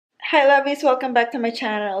Hi lovies, welcome back to my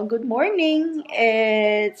channel. Good morning.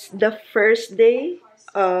 It's the first day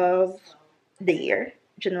of the year,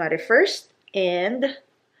 January 1st, and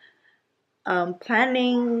I'm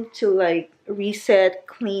planning to like reset,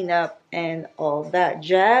 clean up, and all that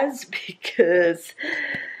jazz because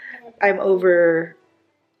I'm over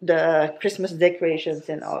the Christmas decorations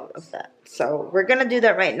and all of that. So we're gonna do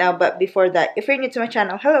that right now. But before that, if you're new to my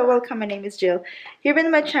channel, hello, welcome. My name is Jill. Here in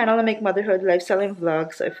my channel, I make motherhood, lifestyle, and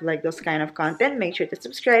vlogs. So if you like those kind of content, make sure to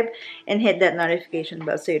subscribe and hit that notification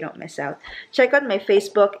bell so you don't miss out. Check out my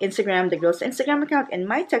Facebook, Instagram, the girls' Instagram account, and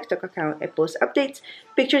my TikTok account. I post updates,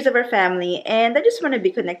 pictures of our family, and I just want to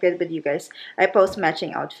be connected with you guys. I post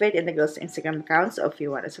matching outfit in the girls' Instagram account. So if you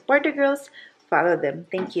want to support the girls, follow them.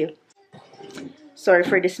 Thank you. Sorry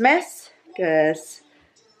for this mess because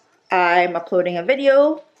I'm uploading a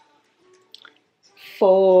video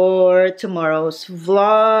for tomorrow's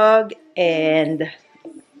vlog and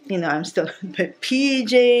I'm still in my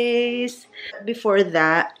PJs. Before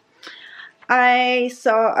that, I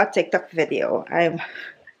saw a TikTok video. I'm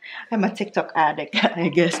a TikTok addict, I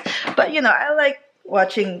guess. But I like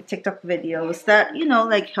watching TikTok videos that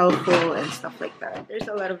like helpful and stuff like that. There's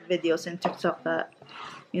a lot of videos in TikTok that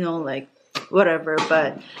like whatever,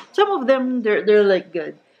 but some of them they're like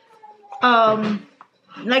good.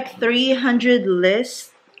 Like 300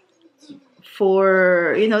 lists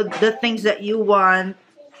for the things that you want,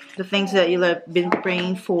 the things that you have been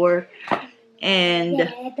praying for.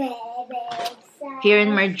 And here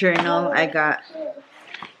in my journal I got,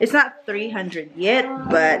 it's not 300 yet,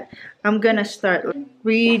 but I'm gonna start.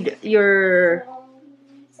 Read your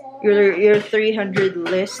 300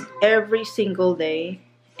 list every single day,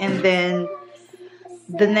 and then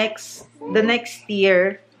the next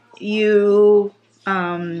year you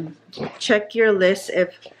check your list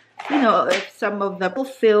if if some of them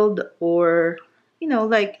fulfilled, or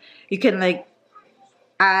like you can like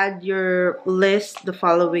add your list the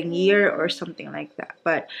following year or something like that.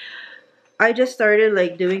 But I just started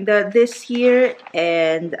like doing that this year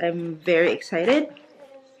and I'm very excited.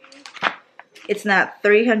 It's not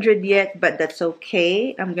 300 yet, but that's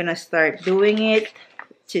okay. I'm gonna start doing it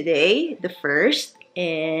today, the 1st,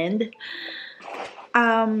 and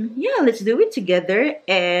yeah, let's do it together,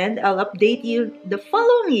 and I'll update you the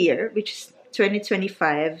following year, which is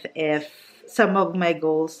 2025, if some of my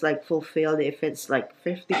goals like fulfilled, if it's like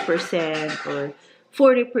 50% or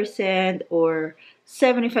 40% or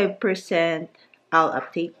 75%, I'll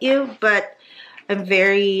update you. But I'm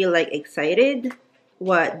very like excited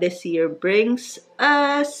what this year brings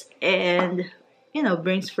us, and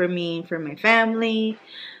brings for me, for my family.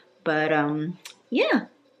 But yeah,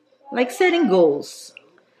 like setting goals.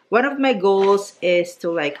 One of my goals is to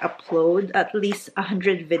like upload at least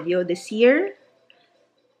 100 video this year.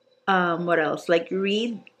 What else? Like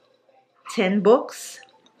read 10 books.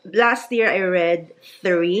 Last year I read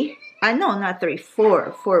 3. I know, not 3,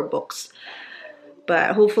 4 books.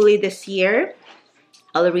 But hopefully this year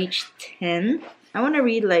I'll reach 10. I want to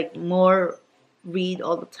read like more, read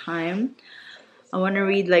all the time. I want to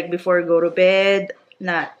read like before I go to bed,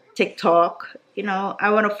 not TikTok. I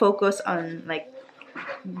want to focus on like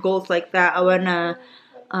goals like that. I want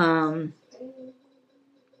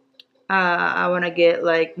to get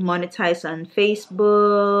like monetized on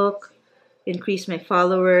Facebook, increase my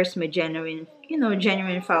followers, my genuine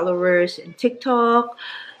followers in TikTok,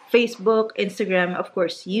 Facebook, Instagram, of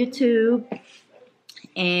course, YouTube,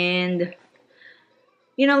 and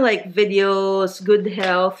like videos, good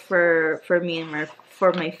health for me and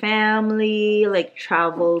for my family, like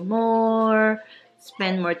travel more,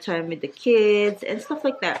 spend more time with the kids and stuff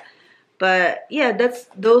like that. But yeah,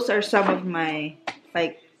 those are some of my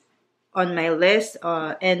like on my list,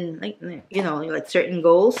 and like like certain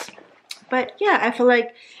goals. But yeah, I feel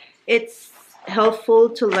like it's helpful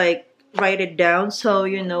to like write it down so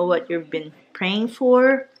you know what you've been praying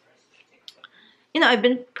for. I've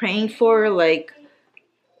been praying for like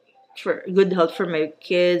for good health for my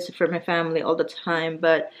kids, for my family all the time,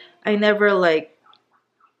 but I never like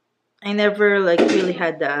really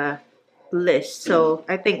had a list. So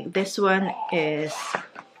I think this one is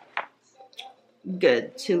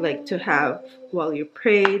good to like to have while you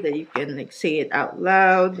pray, that you can like say it out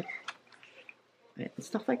loud and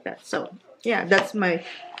stuff like that. So yeah, that's my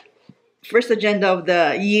first agenda of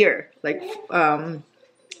the year, like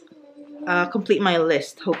complete my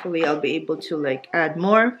list. Hopefully I'll be able to like add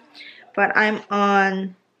more, but I'm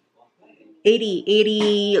on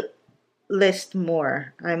 80 list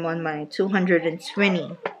more. I'm on my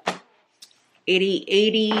 220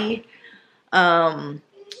 80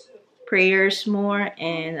 prayers more,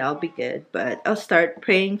 and I'll be good. But I'll start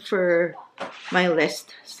praying for my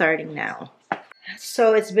list starting now.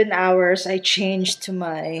 So it's been hours. I changed to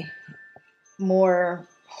my more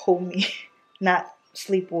homey, not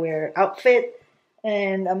sleepwear outfit.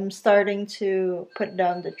 And I'm starting to put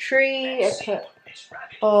down the tree. I put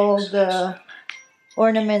all the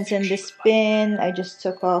ornaments in this bin. I just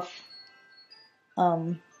took off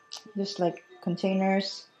just like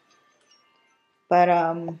containers. But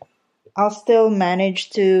I'll still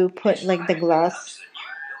manage to put like the glass,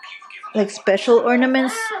 like special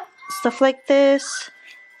ornaments, stuff like this,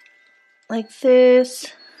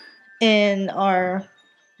 in our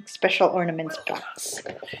special ornaments box.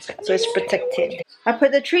 So it's protected. I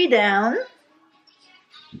put the tree down.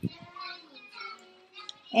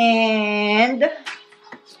 And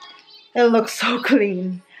it looks so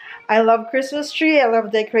clean. I love Christmas tree. I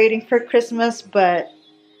love decorating for Christmas, but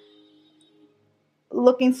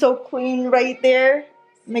looking so clean right there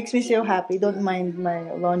makes me so happy. Don't mind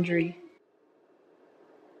my laundry.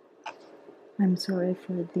 I'm sorry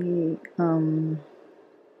for the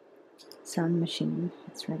sound machine.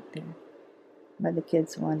 It's right there. But the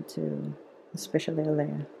kids want to, especially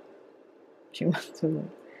ALAIYA, she wants to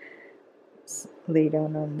lay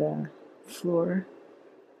down on the floor.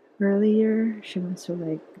 Earlier, she wants to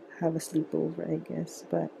like have a sleepover, I guess.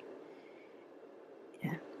 But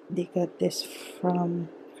yeah, they got this from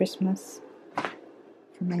Christmas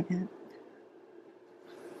from my aunt.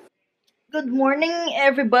 Good morning,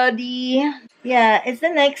 everybody. Yeah, it's the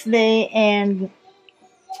next day, and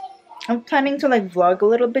I'm planning to like vlog a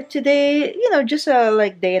little bit today. You know, just a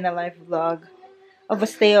like day in a life vlog of a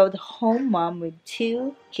stay-at-home mom with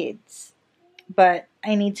 2 kids. But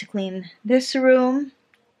I need to clean this room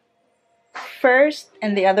first,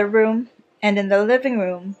 and the other room, and then the living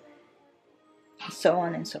room, so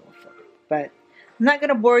on and so forth. But I'm not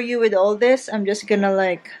gonna bore you with all this. I'm just gonna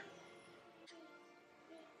like,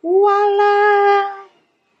 voila!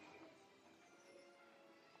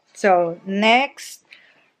 So next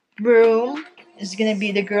room is gonna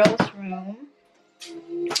be the girls' room.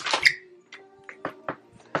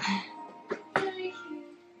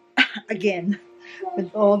 Again,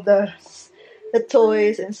 with all the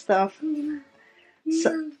toys and stuff.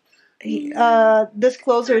 So, this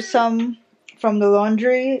clothes are some from the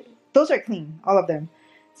laundry. Those are clean, all of them.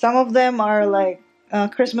 Some of them are like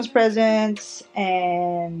Christmas presents,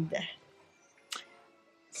 and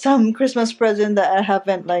some Christmas present that I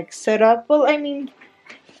haven't like set up. Well, I mean,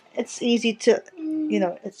 it's easy to, you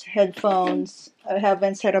know, it's headphones. I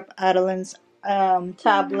haven't set up Adalyn's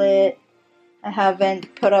tablet. I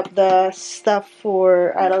haven't put up the stuff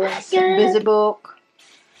for Adalyn's Visibook.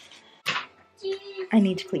 I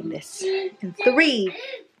need to clean this. In 3,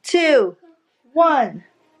 2, 1,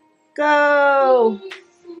 go!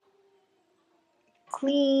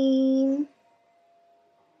 Clean.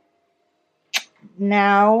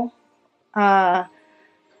 Now, I'm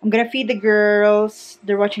gonna feed the girls.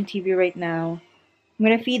 They're watching TV right now. I'm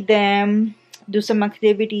gonna feed them, do some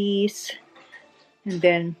activities, and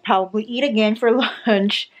then probably eat again for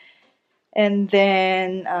lunch. And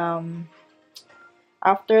then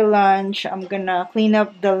after lunch, I'm gonna clean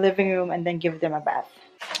up the living room and then give them a bath.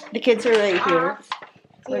 The kids are right here.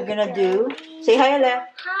 We're gonna do, say hi, Ale.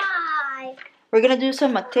 Hi. We're gonna do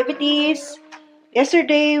some activities.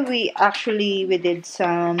 Yesterday we did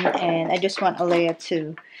some, and I just want ALAIYA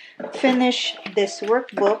to finish this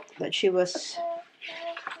workbook that she was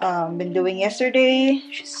been doing yesterday.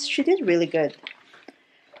 She did really good.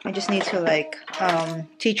 I just need to like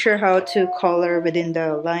teach her how to color within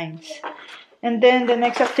the lines. And then the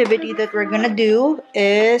next activity that we're gonna do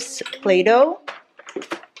is Play-Doh.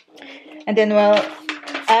 And then, well,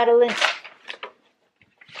 Adalynn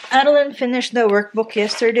finished the workbook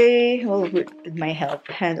yesterday. Well, with my help,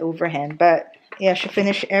 hand over hand. But yeah, she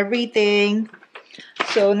finished everything.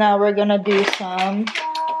 So now we're gonna do some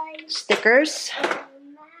stickers.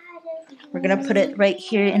 We're gonna put it right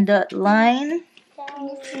here in that line.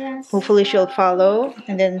 Hopefully she'll follow.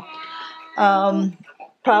 And then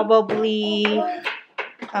probably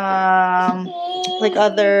like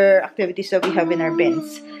other activities that we have in our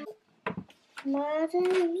bins.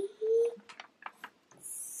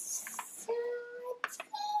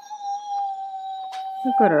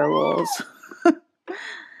 Look at our walls.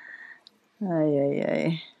 Ay, ay,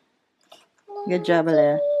 ay. Good job,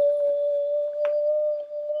 Ale.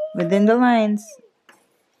 Within the lines.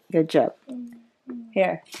 Good job.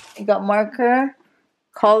 Here, you got marker,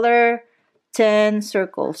 color, 10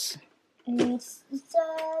 circles.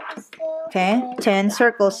 Okay, 10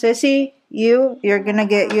 circles. Sissy, you're gonna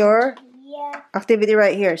get your activity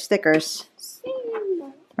right here, stickers.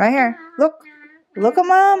 Right here. Look at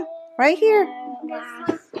Mom. Right here.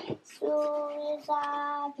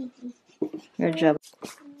 Good job.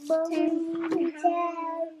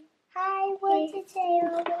 Hi, what's it say?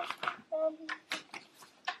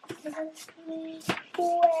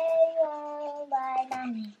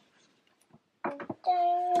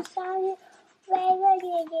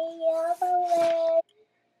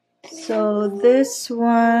 So this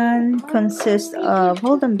one consists of,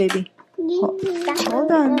 hold on baby,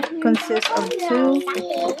 hold on, consists of two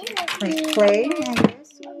like clay, I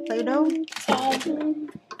guess, Play-Doh,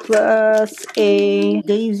 plus a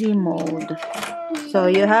daisy mold. So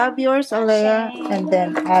you have yours, Alea, and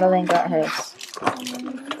then Adeline got hers.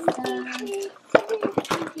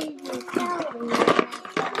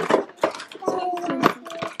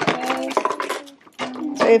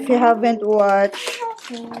 So if you haven't watched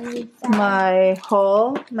my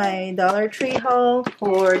haul, my Dollar Tree haul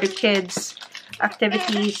for the kids'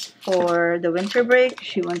 activities for the winter break,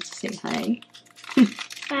 she wants to say hi.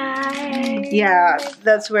 Hi. Yeah,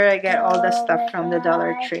 that's where I get all the stuff from the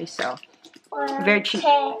Dollar Tree, so very cheap.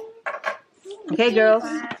 Okay, girls.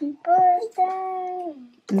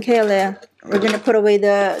 Okay, Alea, we're gonna put away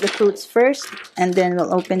the fruits first, and then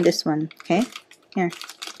we'll open this one. Okay, here.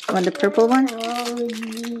 You want the purple one?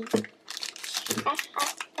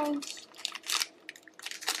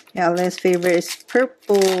 Yeah, Alea's favorite is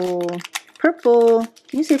purple. Purple.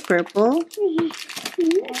 Can you say purple?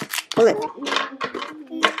 Pull it.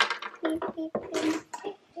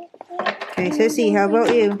 Okay, Sissy, how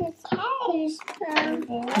about you?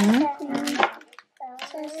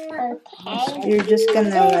 You're just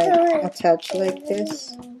gonna like attach like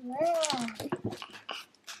this,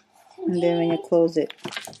 and then when you close it,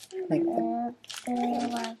 like that.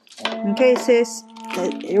 Okay, sis,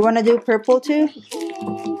 you wanna do purple too?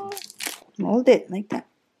 Mold it like that.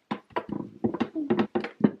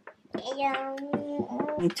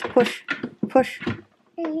 Need to push, push.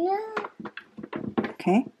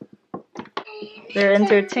 Okay. They're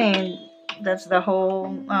entertained. That's the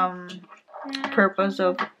whole purpose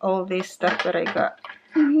of all this stuff that I got.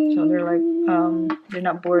 So they're like they're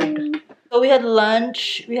not bored. So we had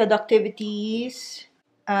lunch, we had activities.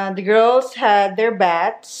 The girls had their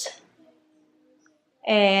baths,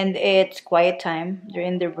 and it's quiet time. They're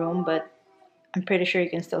in their room, but I'm pretty sure you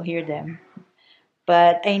can still hear them.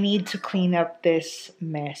 But I need to clean up this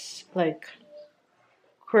mess, like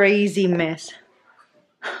crazy mess.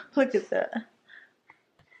 Look at that.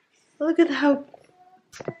 Look at how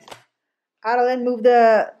Adeline moved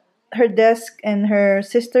her desk and her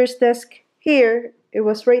sister's desk here. It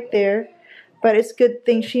was right there, but it's good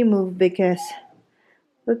thing she moved because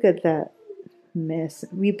look at that mess.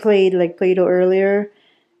 We played like Play-Doh earlier,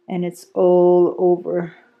 and it's all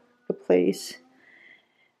over the place.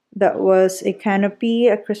 That was a canopy,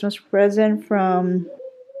 a Christmas present from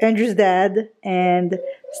Andrew's dad and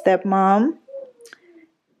stepmom.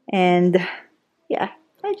 And yeah,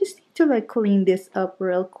 I just need to like clean this up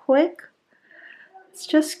real quick. It's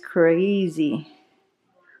just crazy.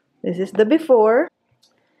 This is the before.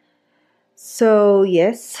 So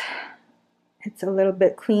yes, it's a little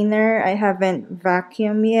bit cleaner. I haven't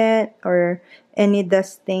vacuumed yet or any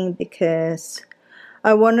dusting because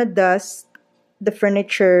I want to dust the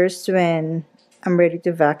furnitures when I'm ready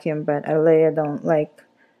to vacuum, but Alea don't like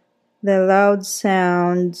the loud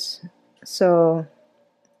sounds. So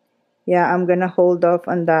yeah, I'm gonna hold off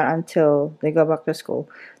on that until they go back to school.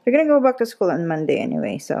 They're gonna go back to school on Monday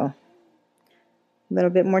anyway, so a little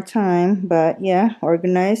bit more time. But yeah,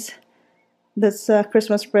 organize. That's a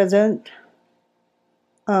Christmas present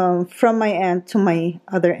from my aunt to my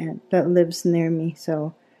other aunt that lives near me.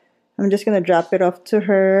 So I'm just gonna drop it off to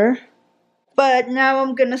her. But now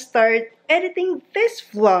I'm gonna start editing this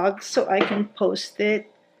vlog so I can post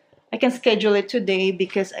it. I can schedule it today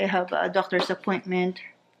because I have a doctor's appointment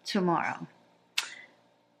tomorrow.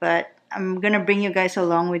 But I'm gonna bring you guys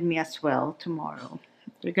along with me as well tomorrow.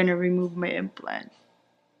 They're gonna remove my implant.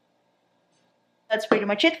 That's pretty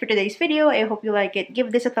much it for today's video. I hope you like it.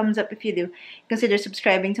 Give this a thumbs up if you do. Consider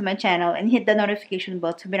subscribing to my channel and hit the notification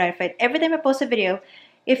bell to be notified every time I post a video.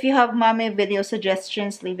 If you have mommy video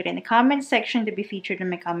suggestions, leave it in the comment section to be featured in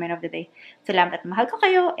my comment of the day. Salamat at mahal ko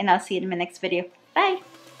kayo, and I'll see you in my next video. Bye!